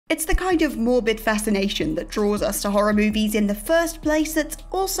It's the kind of morbid fascination that draws us to horror movies in the first place that's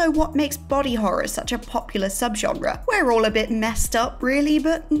also what makes body horror such a popular subgenre. We're all a bit messed up really,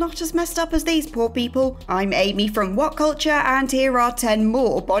 but not as messed up as these poor people. I'm Amy from What Culture, and here are 10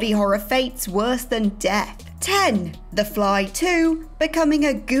 more body horror fates worse than death. 10. The Fly 2, becoming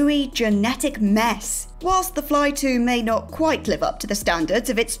a gooey genetic mess. Whilst The Fly 2 may not quite live up to the standards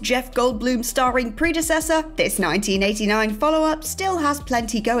of its Jeff Goldblum starring predecessor, this 1989 follow-up still has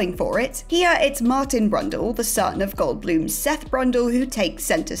plenty going for it. Here it's Martin Brundle, the son of Goldblum's Seth Brundle, who takes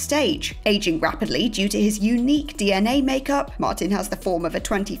centre stage. Aging rapidly due to his unique DNA makeup, Martin has the form of a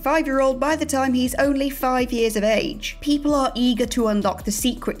 25-year-old by the time he's only 5 years of age. People are eager to unlock the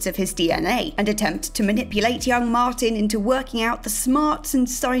secrets of his DNA and attempt to manipulate young Martin into working out the smarts and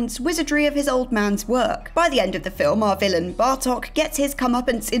science wizardry of his old man's work. By the end of the film, our villain Bartok gets his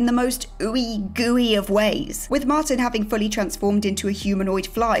comeuppance in the most ooey gooey of ways. With Martin having fully transformed into a humanoid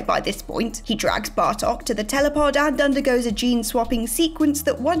fly by this point, he drags Bartok to the telepod and undergoes a gene-swapping sequence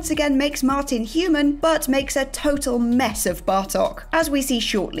that once again makes Martin human, but makes a total mess of Bartok. As we see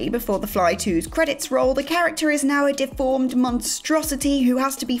shortly before The Fly 2's credits roll, the character is now a deformed monstrosity who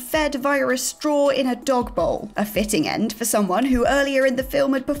has to be fed via a straw in a dog bowl. A fitting end for someone who earlier in the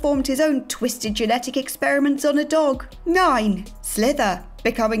film had performed his own twisted genetic experiments on a dog. 9. Slither,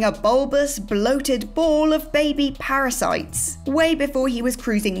 becoming a bulbous, bloated ball of baby parasites. Way before he was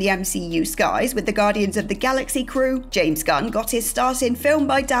cruising the MCU skies with the Guardians of the Galaxy crew, James Gunn got his start in film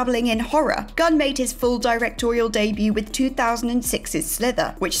by dabbling in horror. Gunn made his full directorial debut with 2006's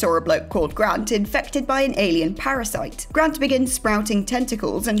Slither, which saw a bloke called Grant infected by an alien parasite. Grant begins sprouting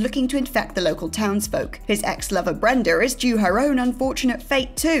tentacles and looking to infect the local townsfolk. His ex-lover Brenda is due her own unfortunate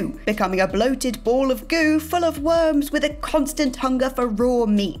fate too, becoming a bloated ball of goo full of worms with a constant hunger for raw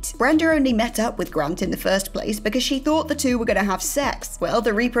meat. Brenda only met up with Grant in the first place because she thought the two were going to have sex. Well,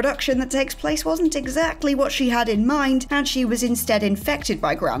 the reproduction that takes place wasn't exactly what she had in mind, and she was instead infected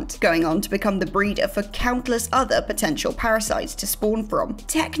by Grant, going on to become the breeder for countless other potential parasites to spawn from.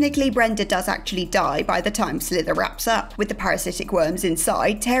 Technically, Brenda does actually die by the time Slither wraps up, with the parasitic worms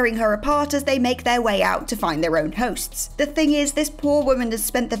inside tearing her apart as they make their way out to find their own hosts. The thing is, this poor woman has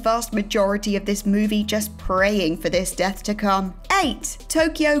spent the vast majority of this movie just praying for this death to come. 8.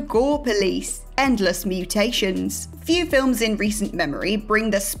 Tokyo Gore Police. Endless mutations. Few films in recent memory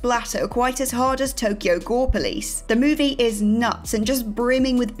bring the splatter quite as hard as Tokyo Gore Police. The movie is nuts and just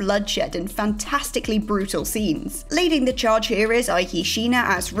brimming with bloodshed and fantastically brutal scenes. Leading the charge here is Aiki Shina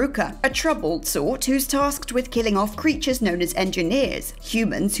as Ruka, a troubled sort who's tasked with killing off creatures known as engineers,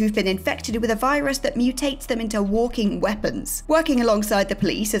 humans who've been infected with a virus that mutates them into walking weapons. Working alongside the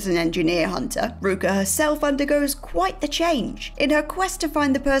police as an engineer hunter, Ruka herself undergoes quite the change. In her quest to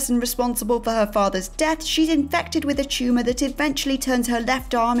find the person responsible for her father's death, she's infected with a tumor that eventually turns her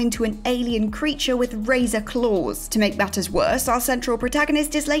left arm into an alien creature with razor claws. To make matters worse, our central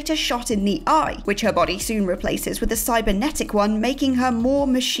protagonist is later shot in the eye, which her body soon replaces with a cybernetic one, making her more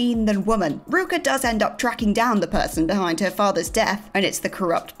machine than woman. Ruka does end up tracking down the person behind her father's death, and it's the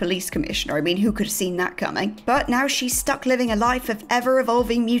corrupt police commissioner. I mean, who could have seen that coming? But now she's stuck living a life of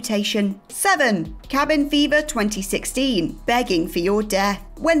ever-evolving mutation. 7. Cabin Fever 2016, begging for your death.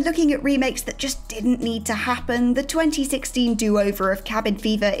 When looking at remakes that just didn't need to happen, the 2016 do-over of Cabin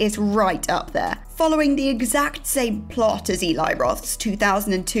Fever is right up there. Following the exact same plot as Eli Roth's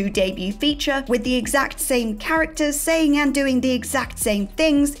 2002 debut feature, with the exact same characters saying and doing the exact same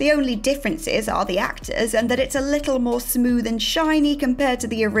things, the only differences are the actors and that it's a little more smooth and shiny compared to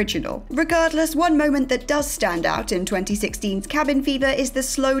the original. Regardless, one moment that does stand out in 2016's Cabin Fever is the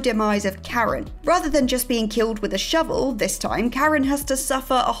slow demise of Karen. Rather than just being killed with a shovel, this time Karen has to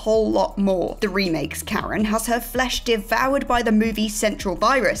suffer a whole lot more. The remake's Karen has her flesh devoured by the movie's central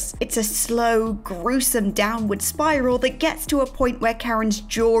virus. It's a slow, gruesome downward spiral that gets to a point where Karen's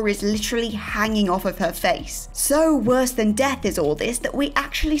jaw is literally hanging off of her face. So worse than death is all this that we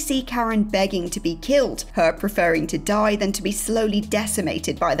actually see Karen begging to be killed, her preferring to die than to be slowly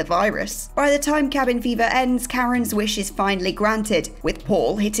decimated by the virus. By the time Cabin Fever ends, Karen's wish is finally granted, with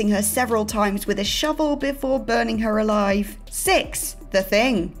Paul hitting her several times with a shovel before burning her alive. 6. The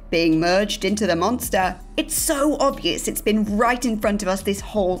Thing, being merged into the monster. It's so obvious it's been right in front of us this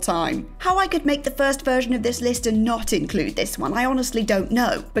whole time. How I could make the first version of this list and not include this one, I honestly don't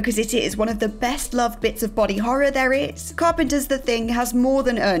know, because it is one of the best loved bits of body horror there is. Carpenter's The Thing has more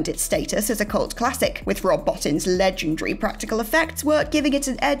than earned its status as a cult classic, with Rob Bottin's legendary practical effects work giving it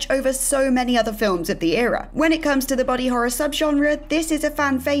an edge over so many other films of the era. When it comes to the body horror subgenre, this is a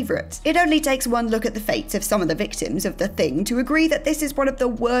fan favourite. It only takes one look at the fates of some of the victims of The Thing willing to agree that this is one of the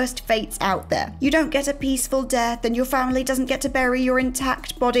worst fates out there. You don't get a peaceful death, and your family doesn't get to bury your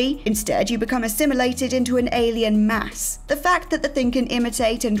intact body. Instead, you become assimilated into an alien mass. The fact that the thing can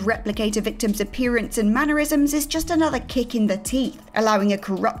imitate and replicate a victim's appearance and mannerisms is just another kick in the teeth, allowing a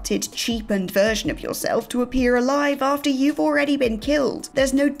corrupted, cheapened version of yourself to appear alive after you've already been killed.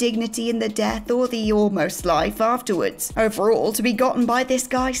 There's no dignity in the death or the almost life afterwards. Overall, to be gotten by this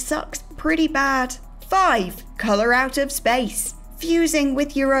guy sucks pretty bad. 5. Color out of space. Fusing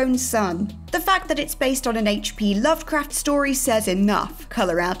with your own sun. The fact that it's based on an H.P. Lovecraft story says enough.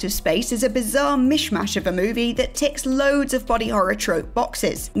 Color Out of Space is a bizarre mishmash of a movie that ticks loads of body horror trope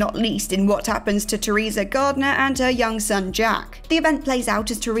boxes, not least in what happens to Teresa Gardner and her young son Jack. The event plays out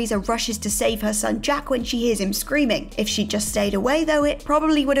as Teresa rushes to save her son Jack when she hears him screaming. If she'd just stayed away though, it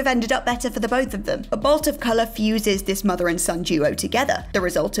probably would have ended up better for the both of them. A bolt of color fuses this mother and son duo together. The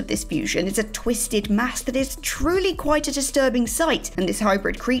result of this fusion is a twisted mass that is truly quite a disturbing sight, and this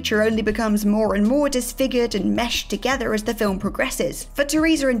hybrid creature only becomes more and more disfigured and meshed together as the film progresses. For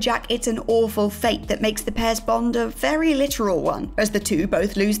Teresa and Jack, it's an awful fate that makes the pair's bond a very literal one, as the two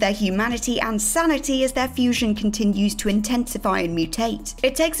both lose their humanity and sanity as their fusion continues to intensify and mutate.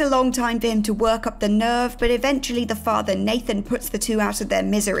 It takes a long time for him to work up the nerve, but eventually the father Nathan puts the two out of their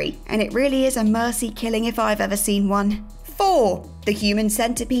misery, and it really is a mercy killing if I've ever seen one. 4. The Human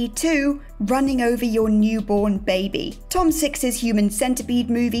Centipede 2, Running Over Your Newborn Baby. Tom Six's Human Centipede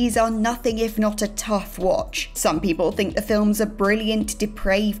movies are nothing if not a tough watch. Some people think the films are brilliant,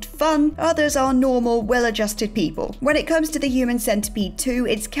 depraved fun, others are normal, well-adjusted people. When it comes to the Human Centipede 2,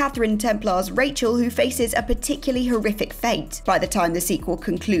 it's Catherine Templar's Rachel who faces a particularly horrific fate. By the time the sequel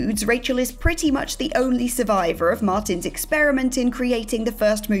concludes, Rachel is pretty much the only survivor of Martin's experiment in creating the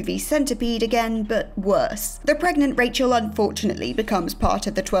first movie Centipede again, but worse. The pregnant Rachel unfortunately becomes part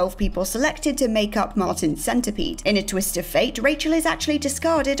of the 12 people selected to make up Martin's centipede. In a twist of fate, Rachel is actually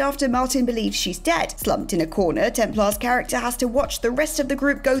discarded after Martin believes she's dead. Slumped in a corner, Templar's character has to watch the rest of the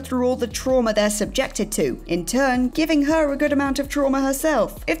group go through all the trauma they're subjected to, in turn giving her a good amount of trauma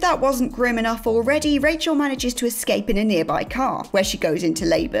herself. If that wasn't grim enough already, Rachel manages to escape in a nearby car, where she goes into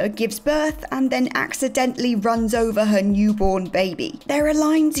labour, gives birth, and then accidentally runs over her newborn baby. There are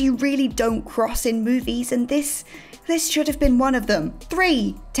lines you really don't cross in movies, and this should have been one of them.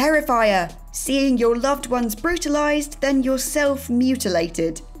 3. Terrifier. Seeing your loved ones brutalized, then yourself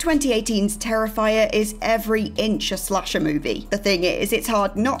mutilated. 2018's Terrifier is every inch a slasher movie. The thing is, it's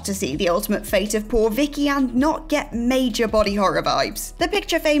hard not to see the ultimate fate of poor Vicky and not get major body horror vibes. The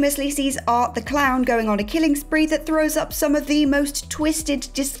picture famously sees Art the Clown going on a killing spree that throws up some of the most twisted,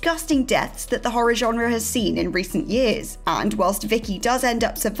 disgusting deaths that the horror genre has seen in recent years. And whilst Vicky does end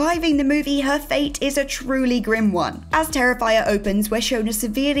up surviving the movie, her fate is a truly grim one. As Terrifier opens, we're shown a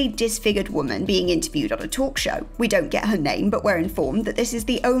severely disfigured woman being interviewed on a talk show. We don't get her name, but we're informed that this is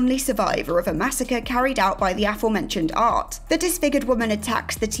the only survivor of a massacre carried out by the aforementioned Art. The disfigured woman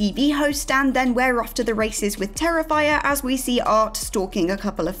attacks the TV host, and then we're off to the races with Terrifier as we see Art stalking a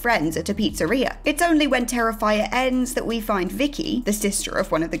couple of friends at a pizzeria. It's only when Terrifier ends that we find Vicky, the sister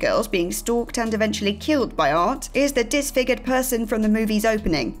of one of the girls being stalked and eventually killed by Art, is the disfigured person from the movie's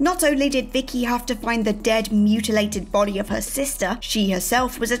opening. Not only did Vicky have to find the dead, mutilated body of her sister, she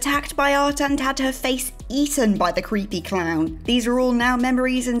herself was attacked by Art and had her face eaten by the creepy clown. These are all now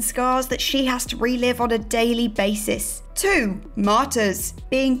memories and scars that she has to relive on a daily basis. 2. Martyrs.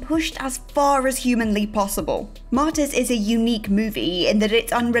 Being pushed as far as humanly possible. Martyrs is a unique movie in that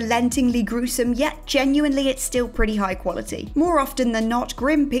it's unrelentingly gruesome, yet genuinely it's still pretty high quality. More often than not,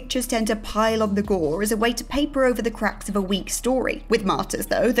 grim pictures tend to pile on the gore as a way to paper over the cracks of a weak story. With Martyrs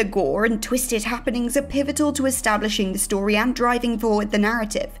though, the gore and twisted happenings are pivotal to establishing the story and driving forward the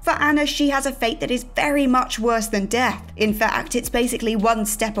narrative. For Anna, she has a fate that is very much worse than death. In fact, it's basically one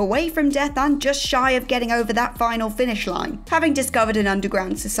step away from death and just shy of getting over that final finish line. Having discovered an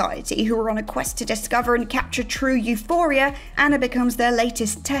underground society who are on a quest to discover and capture true euphoria, Anna becomes their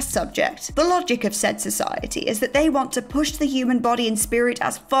latest test subject. The logic of said society is that they want to push the human body and spirit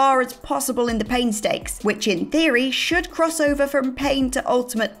as far as possible in the pain stakes, which in theory should cross over from pain to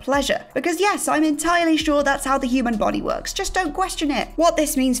ultimate pleasure. Because yes, I'm entirely sure that's how the human body works, just don't question it. What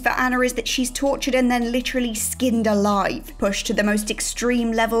this means for Anna is that she's tortured and then literally skinned alive, pushed to the most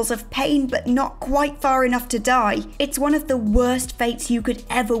extreme levels of pain but not quite far enough to die. It's one of the worst fates you could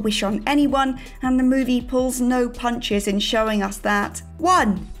ever wish on anyone, and the movie pulls no punches in showing us that.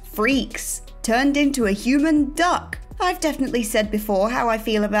 1. Freaks. Turned into a human duck. I've definitely said before how I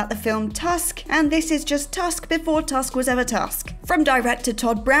feel about the film Tusk, and this is just Tusk before Tusk was ever Tusk. From director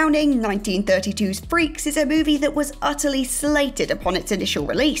Todd Browning, 1932's Freaks is a movie that was utterly slated upon its initial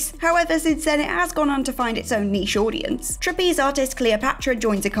release. However, since then it has gone on to find its own niche audience. Trapeze artist Cleopatra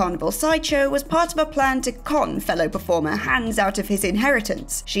joins a carnival sideshow as part of a plan to con fellow performer Hans out of his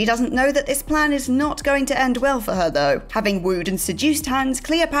inheritance. She doesn't know that this plan is not going to end well for her though. Having wooed and seduced Hans,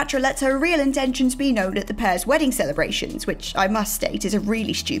 Cleopatra lets her real intentions be known at the pair's wedding celebrations, which I must state is a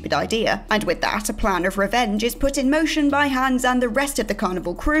really stupid idea. And with that, a plan of revenge is put in motion by Hans and the rest of the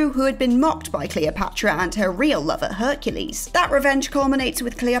carnival crew who had been mocked by Cleopatra and her real lover Hercules. That revenge culminates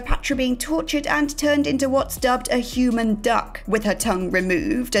with Cleopatra being tortured and turned into what's dubbed a human duck, with her tongue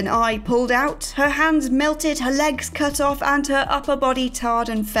removed, an eye pulled out, her hands melted, her legs cut off, and her upper body tarred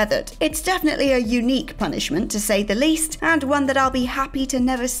and feathered. It's definitely a unique punishment to say the least, and one that I'll be happy to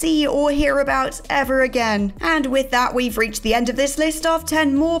never see or hear about ever again. And with that, we've reached the end of this list of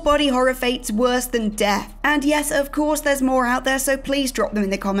 10 more body horror fates worse than death. And yes, of course there's more out there, so please drop them in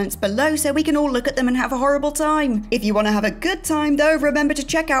the comments below so we can all look at them and have a horrible time. If you want to have a good time though, remember to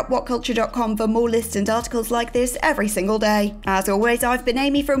check out whatculture.com for more lists and articles like this every single day. As always, I've been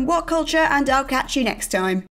Amy from What Culture, and I'll catch you next time.